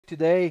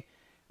today,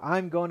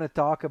 I'm going to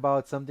talk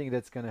about something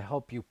that's going to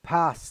help you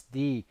pass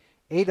the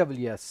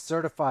AWS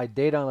Certified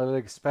Data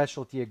Analytics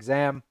Specialty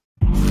exam.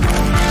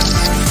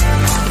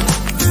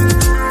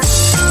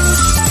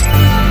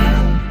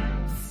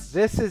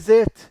 This is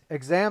it.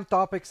 Exam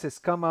Topics has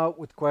come out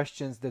with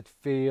questions that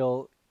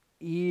feel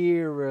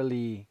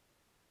eerily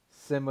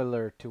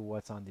similar to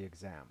what's on the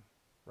exam,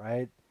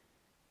 right?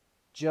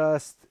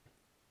 Just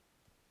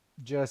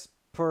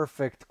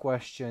perfect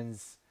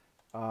questions.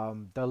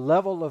 The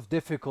level of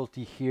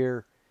difficulty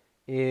here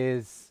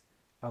is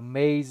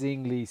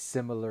amazingly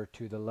similar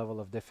to the level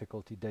of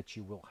difficulty that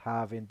you will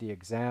have in the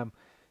exam.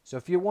 So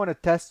if you want to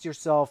test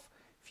yourself,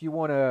 if you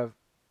want to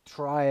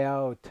try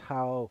out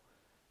how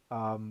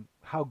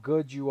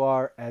good you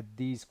are at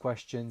these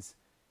questions,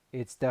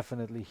 it's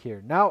definitely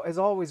here. Now, as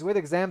always with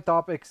Exam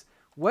Topics,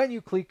 when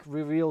you click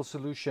Reveal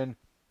Solution,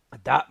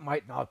 that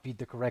might not be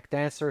the correct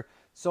answer.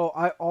 So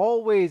I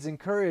always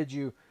encourage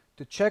you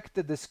to check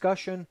the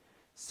discussion.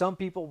 Some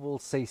people will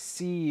say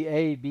C,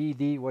 A, B,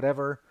 D,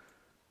 whatever.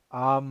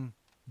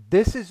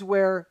 This is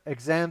where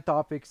Exam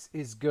Topics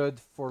is good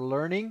for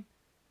learning,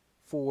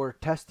 for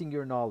testing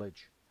your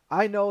knowledge.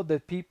 I know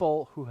that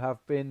people who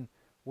have been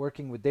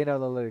working with data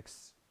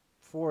analytics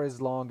for as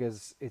long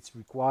as it's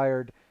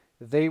required,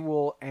 they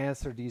will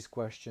answer these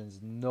questions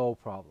no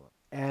problem.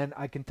 And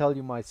I can tell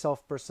you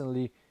myself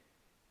personally,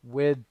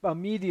 with a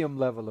medium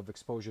level of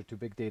exposure to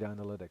big data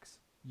analytics,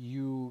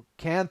 you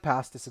can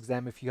pass this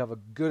exam if you have a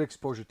good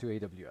exposure to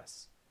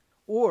AWS.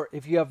 Or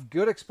if you have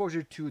good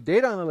exposure to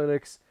data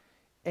analytics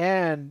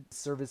and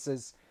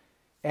services,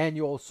 and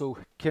you also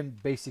can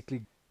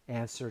basically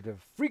answer the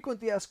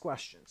frequently asked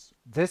questions.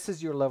 This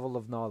is your level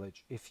of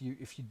knowledge. If you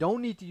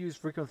don't need to use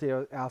frequently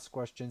asked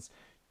questions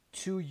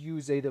to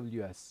use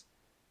AWS,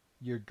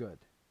 you're good.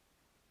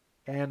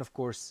 And of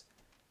course,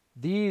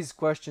 these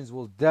questions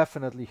will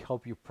definitely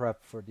help you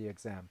prep for the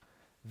exam.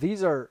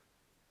 These are,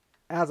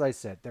 as I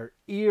said, they're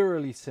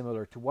eerily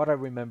similar to what I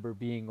remember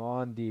being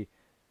on the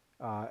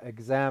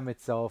exam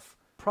itself.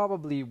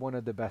 Probably one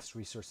of the best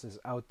resources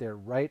out there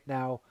right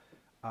now.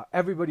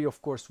 Everybody,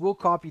 of course, will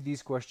copy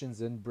these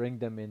questions and bring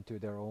them into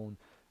their own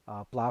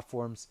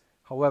platforms.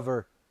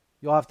 However,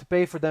 you'll have to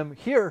pay for them.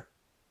 Here,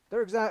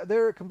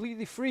 they're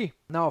completely free.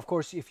 Now, of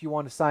course, if you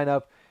want to sign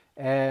up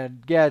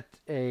and get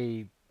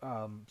a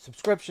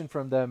subscription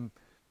from them,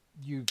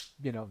 you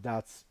know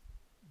that's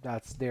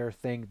their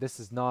thing. This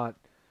is not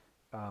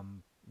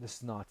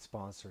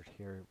sponsored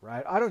here,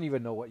 right? I don't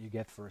even know what you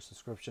get for a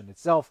subscription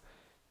itself.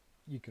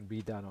 You can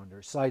read that on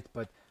their site,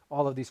 but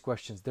all of these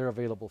questions, they're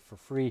available for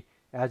free.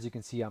 As you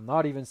can see, I'm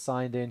not even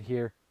signed in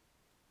here.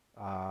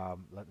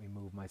 Let me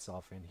move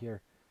myself in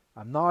here.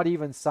 I'm not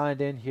even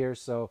signed in here,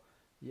 so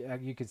yeah,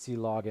 you can see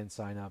login,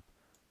 sign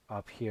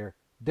up here.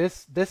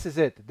 This is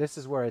it. This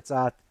is where it's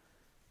at.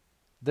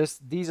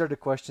 These are the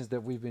questions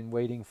that we've been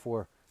waiting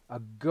for. A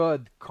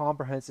good,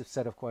 comprehensive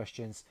set of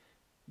questions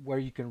where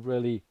you can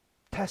really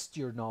test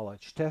your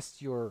knowledge,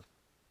 test your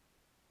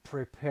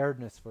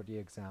preparedness for the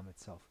exam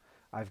itself.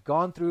 I've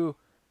gone through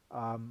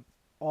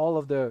all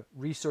of the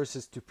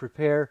resources to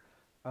prepare,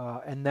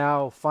 and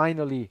now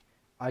finally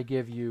I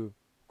give you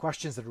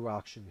questions that will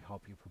actually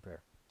help you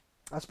prepare.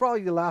 That's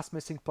probably the last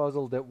missing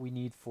puzzle that we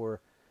need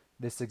for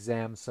this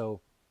exam,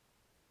 so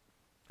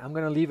I'm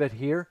going to leave it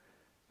here.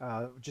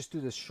 Just do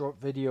this short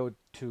video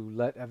to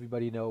let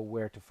everybody know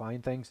where to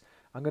find things.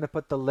 I'm going to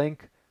put the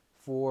link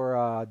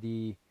for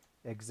the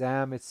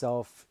exam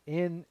itself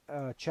in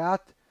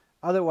chat.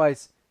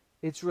 Otherwise,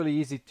 it's really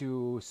easy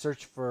to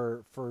search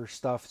for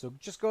stuff. So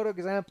just go to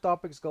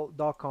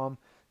examtopics.com,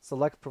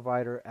 select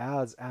provider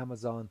as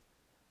Amazon,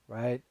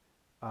 right?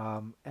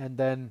 And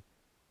then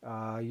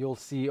you'll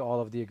see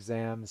all of the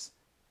exams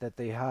that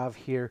they have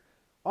here.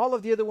 All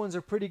of the other ones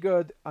are pretty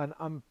good, and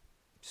I'm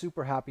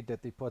super happy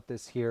that they put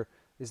this here.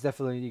 It's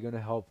definitely going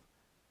to help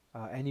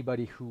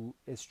anybody who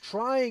is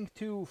trying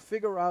to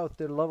figure out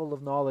their level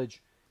of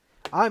knowledge.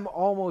 I'm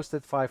almost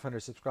at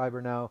 500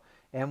 subscribers now,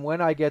 and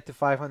when I get to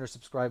 500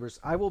 subscribers,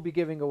 I will be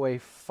giving away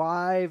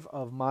 5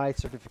 of my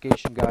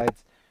certification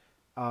guides.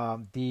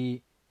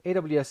 The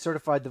AWS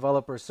Certified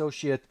Developer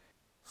Associate,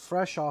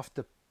 fresh off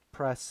the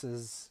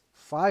presses,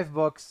 5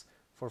 books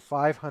for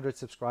 500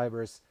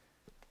 subscribers.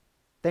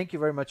 Thank you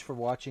very much for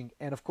watching,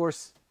 and of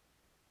course,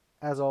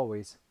 as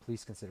always,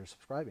 please consider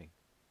subscribing.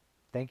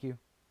 Thank you.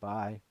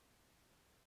 Bye.